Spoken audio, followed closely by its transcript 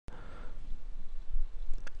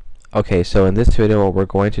Okay, so in this video what we're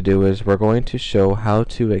going to do is we're going to show how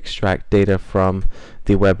to extract data from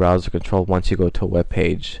the web browser control once you go to a web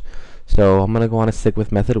page. So I'm going to go on and stick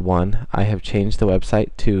with method 1. I have changed the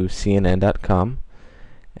website to cnn.com,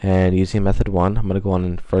 and using method 1 I'm going to go on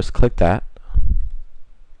and first click that,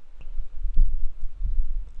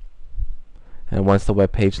 and once the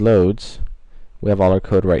web page loads we have all our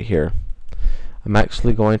code right here. I'm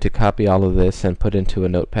actually going to copy all of this and put into a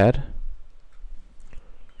notepad.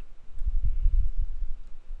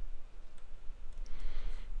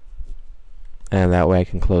 And that way I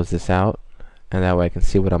can close this out, and that way I can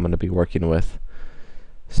see what I'm going to be working with.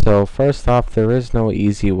 So first off, there is no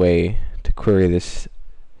easy way to query this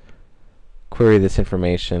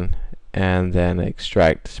information and then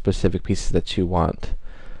extract specific pieces that you want.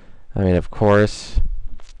 I mean, of course,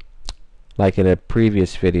 like in a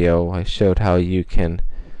previous video I showed how you can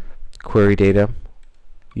query data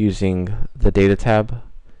using the data tab.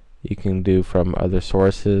 You can do from other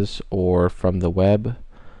sources or from the web,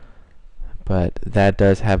 but that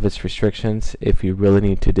does have its restrictions. If you really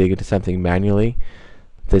need to dig into something manually,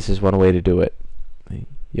 this is one way to do it.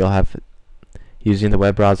 You'll have, using the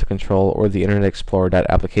web browser control or the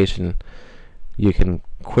InternetExplorer.Application, you can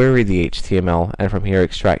query the HTML and from here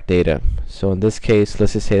extract data. So in this case,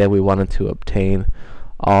 let's just say that we wanted to obtain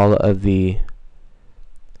all of the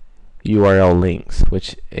URL links,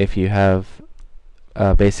 which if you have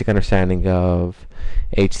a basic understanding of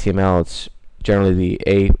HTML, it's generally the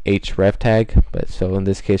href tag, but so in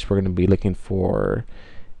this case we're going to be looking for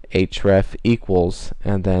href equals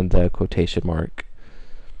and then the quotation mark.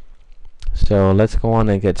 So let's go on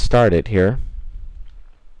and get started here.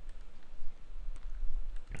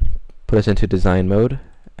 Put us into design mode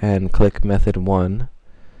and click method 1.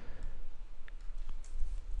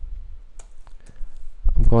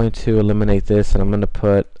 I'm going to eliminate this and I'm going to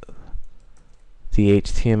put the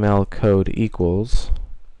HTML code equals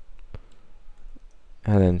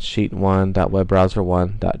and then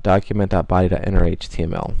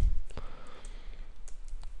sheet1.webbrowser1.document.body.InnerHTML.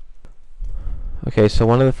 Okay, so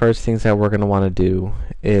one of the first things that we're going to want to do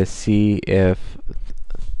is see if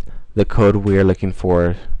the code we're looking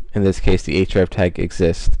for, in this case the href tag,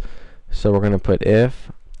 exists. So we're going to put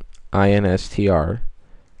if INSTR,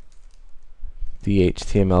 the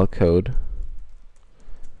HTML code,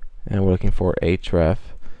 and we're looking for href.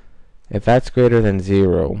 If that's greater than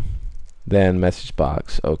 0, then message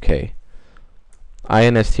box OK.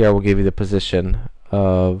 INSTR will give you the position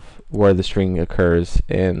of where the string occurs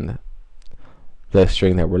in the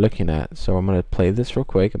string that we're looking at. So I'm going to play this real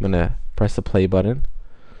quick. I'm going to press the play button,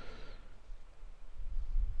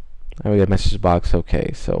 and we get message box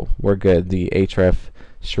OK. So we're good. The href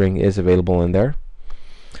string is available in there.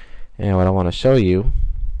 And what I want to show you,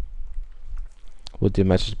 we'll do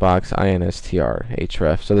message box INSTR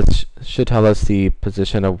href. So this should tell us the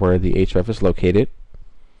position of where the href is located.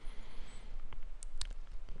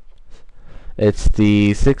 It's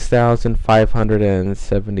the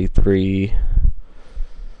 6,573.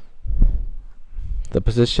 The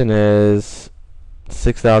position is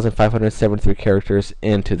 6,573 characters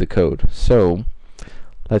into the code. So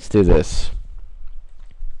let's do this.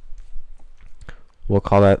 We'll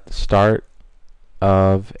call that start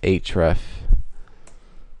of href.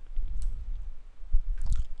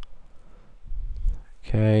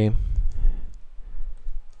 Okay,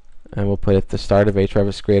 and we'll put if the start of href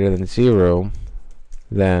is greater than 0,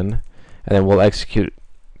 then, and then we'll execute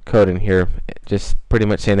code in here, just pretty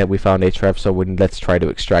much saying that we found href, so let's try to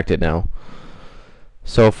extract it now.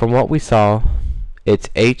 So from what we saw, it's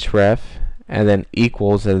href and then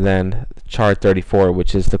equals and then char 34,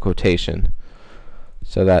 which is the quotation.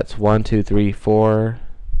 So that's 1, 2, 3, 4,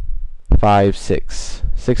 5, 6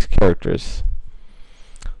 characters.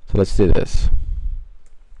 So let's do this.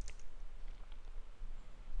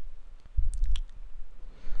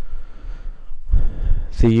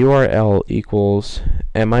 The URL equals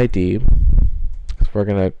MID, so we're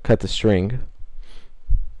going to cut the string,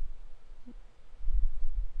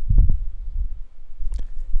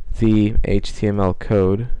 the HTML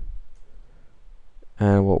code,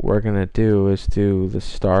 and what we're going to do is do the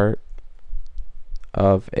start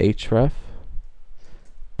of href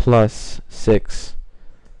plus 6,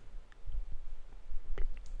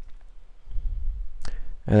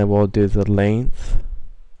 and then we'll do the length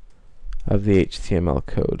of the HTML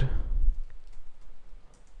code,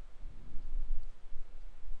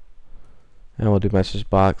 and we'll do message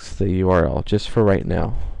box the URL just for right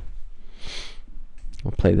now.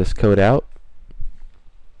 We'll play this code out.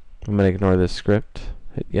 I'm going to ignore this script,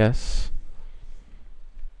 hit yes,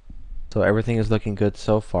 So everything is looking good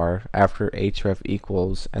so far. After href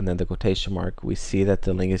equals and then the quotation mark, we see that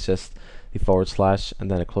the link is just the /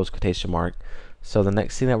 and then a close quotation mark. So the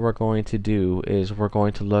next thing that we're going to do is we're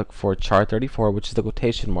going to look for chart 34, which is the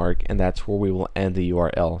quotation mark, and that's where we will end the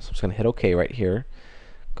URL. So I'm just going to hit OK right here,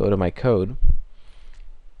 go to my code,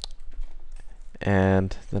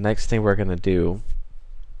 and the next thing we're going to do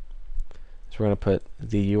is we're going to put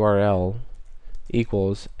the URL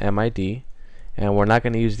equals MID, and we're not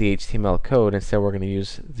going to use the HTML code. Instead, we're going to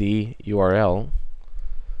use the URL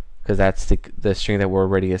because that's the string that we're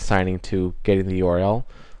already assigning to getting the URL.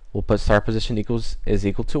 We'll put start position is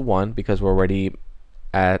equal to 1 because we're already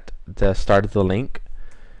at the start of the link,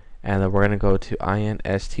 and then we're going to go to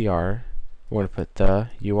INSTR. We're going to put the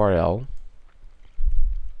URL.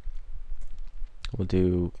 We'll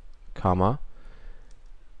do comma.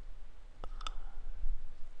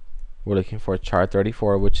 We're looking for chart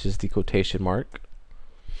 34, which is the quotation mark.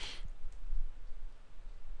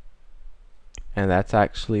 And that's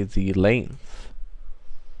actually the length.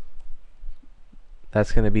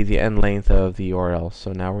 That's going to be the end length of the URL.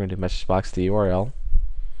 So now we're going to do message box the URL.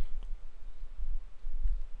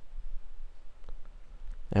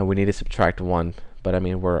 And we need to subtract 1. But I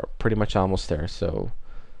mean, we're pretty much almost there. So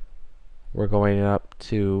we're going up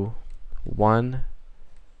to 1,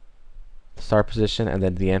 start position, and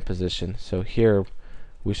then the end position. So here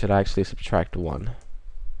we should actually subtract 1.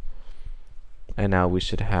 And now we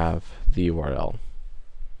should have the URL.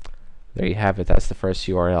 There you have it. That's the first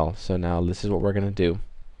URL. So now this is what we're going to do.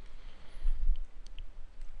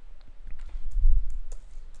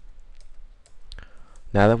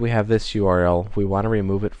 Now that we have this URL, we want to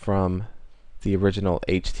remove it from the original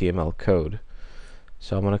HTML code.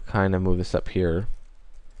 So I'm going to kind of move this up here.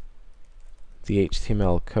 The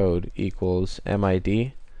HTML code equals MID,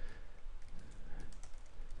 the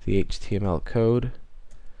HTML code,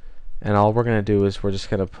 and all we're going to do is we're just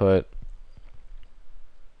going to put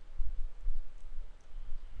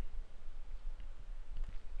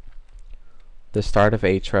the start of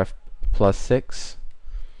href plus 6.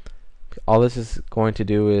 All this is going to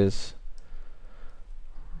do is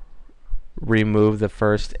remove the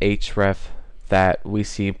first href that we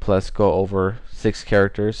see plus go over 6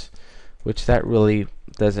 characters, which that really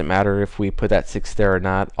doesn't matter if we put that 6 there or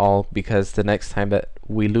not, all because the next time that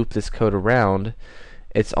we loop this code around,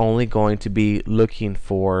 it's only going to be looking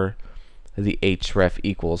for the href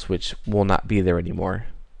equals, which will not be there anymore.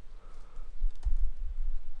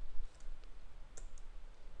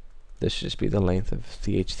 This should just be the length of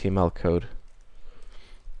the HTML code.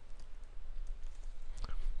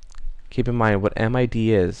 Keep in mind what MID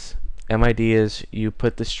is. MID is you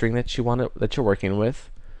put the string that you're working with,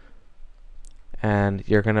 and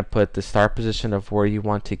you're going to put the start position of where you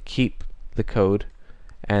want to keep the code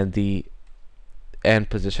and the end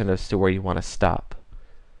position as to where you want to stop.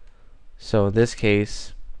 So in this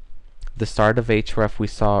case, the start of href we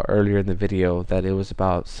saw earlier in the video that it was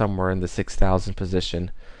about somewhere in the 6,000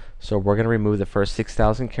 position. So we're going to remove the first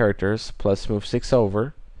 6,000 characters plus move 6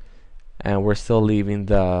 over, and we're still leaving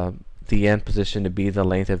the end position to be the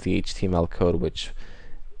length of the HTML code, which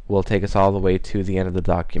will take us all the way to the end of the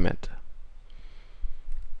document.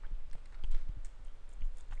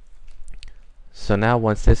 So now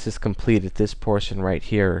once this is completed, this portion right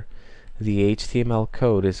here, the HTML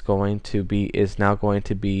code is now going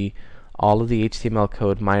to be all of the HTML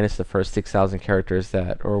code minus the first 6,000 characters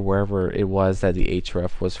that, or wherever it was that the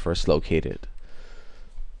href was first located.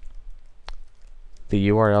 The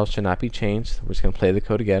URL should not be changed. We're just going to play the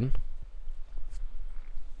code again.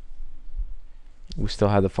 We still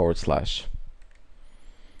have the /.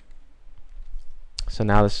 So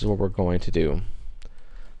now this is what we're going to do.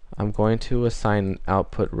 I'm going to assign an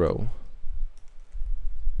output row.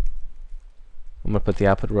 I'm going to put the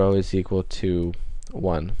output row is equal to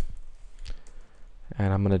 1.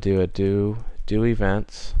 And I'm going to do a do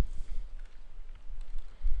events.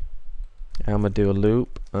 And I'm going to do a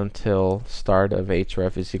loop until start of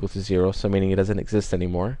href is equal to 0, so meaning it doesn't exist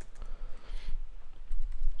anymore.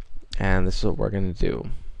 And this is what we're going to do.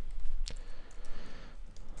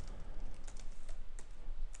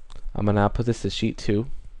 I'm going to output this to sheet 2.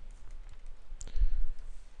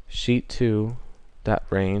 Sheet 2 dot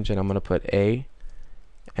range, and I'm going to put a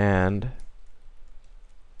and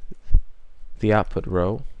the output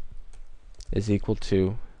row is equal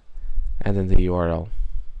to, and then the URL.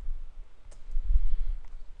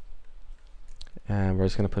 And we're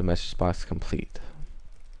just going to put message box complete.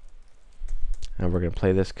 And we're going to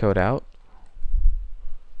play this code out.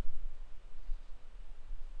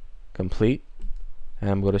 Complete.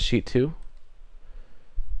 And I'm going to sheet 2.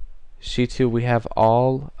 Sheet 2, we have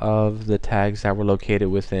all of the tags that were located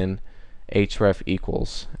within href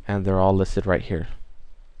equals, and they're all listed right here.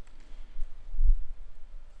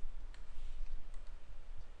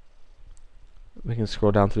 We can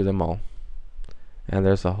scroll down through them all, and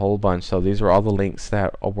there's a whole bunch. So these are all the links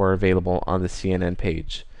that were available on the CNN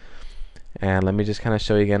page. And let me just kind of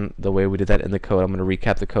show you again the way we did that in the code. I'm going to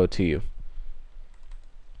recap the code to you.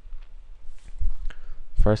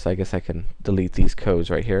 First, I guess I can delete these codes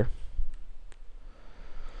right here.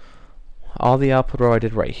 All the output row I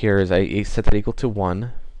did right here is I set that equal to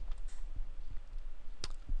 1,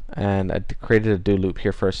 and I created a do loop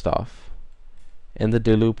here first off. In the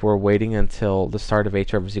do loop, we're waiting until the start of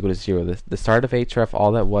href is equal to 0. The start of href,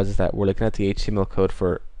 all that was is that we're looking at the HTML code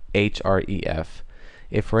for href.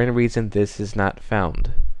 If for any reason this is not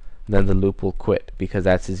found, then the loop will quit because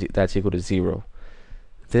that's equal to 0.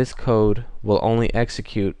 This code will only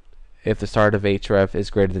execute if the start of href is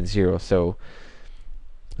greater than 0. So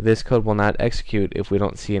this code will not execute if we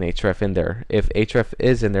don't see an href in there. If href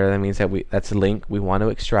is in there, that means that that's a link. We want to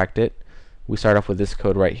extract it. We start off with this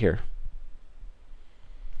code right here.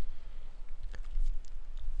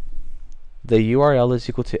 The URL is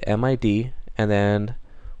equal to MID, and then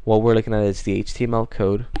what we're looking at is the HTML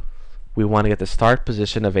code. We want to get the start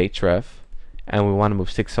position of href, and we want to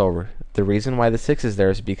move 6 over. The reason why the 6 is there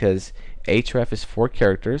is because href is 4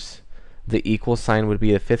 characters, the equal sign would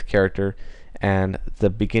be the 5th character, and the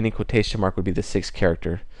beginning quotation mark would be the 6th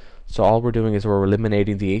character. So all we're doing is we're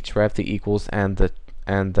eliminating the href, the equals, and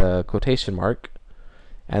the quotation mark,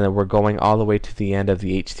 and then we're going all the way to the end of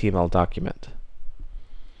the HTML document.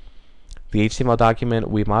 The HTML document,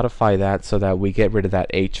 we modify that so that we get rid of that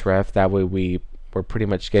href. That way we're pretty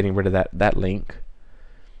much getting rid of that link,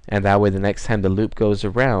 and that way the next time the loop goes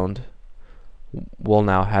around, we'll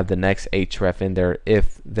now have the next href in there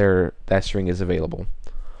if that string is available.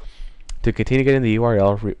 To continue getting the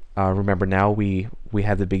URL, remember now we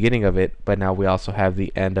have the beginning of it, but now we also have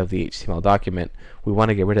the end of the HTML document. We want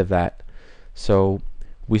to get rid of that. So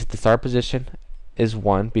the start position is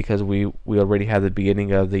 1 because we already have the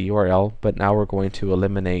beginning of the URL, but now we're going to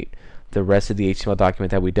eliminate the rest of the HTML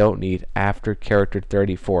document that we don't need after character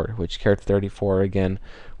 34, which character 34 again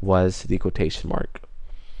was the quotation mark.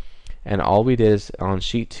 And all we did is on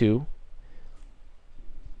sheet 2,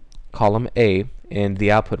 column A, in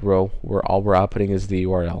the output row, where all we're outputting is the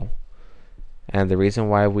URL. And the reason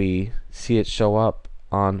why we see it show up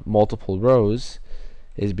on multiple rows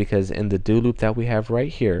is because in the do loop that we have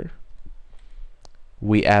right here,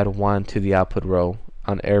 we add 1 to the output row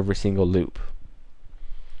on every single loop.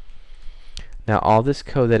 Now all this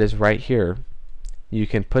code that is right here, you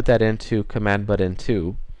can put that into command button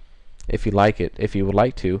 2 if you would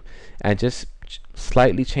like to, and just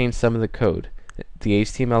slightly change some of the code. The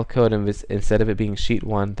HTML code, instead of it being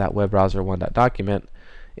sheet1.webbrowser1.document,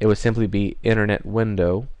 it would simply be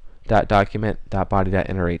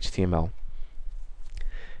internetwindow.document.body.innerHTML.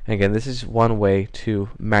 Again, this is one way to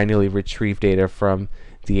manually retrieve data from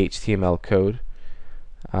the HTML code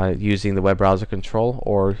using the web browser control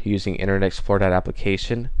or using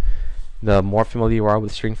InternetExplorer.Application. The more familiar you are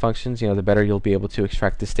with string functions, the better you'll be able to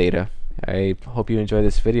extract this data. I hope you enjoy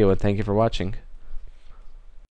this video, and thank you for watching.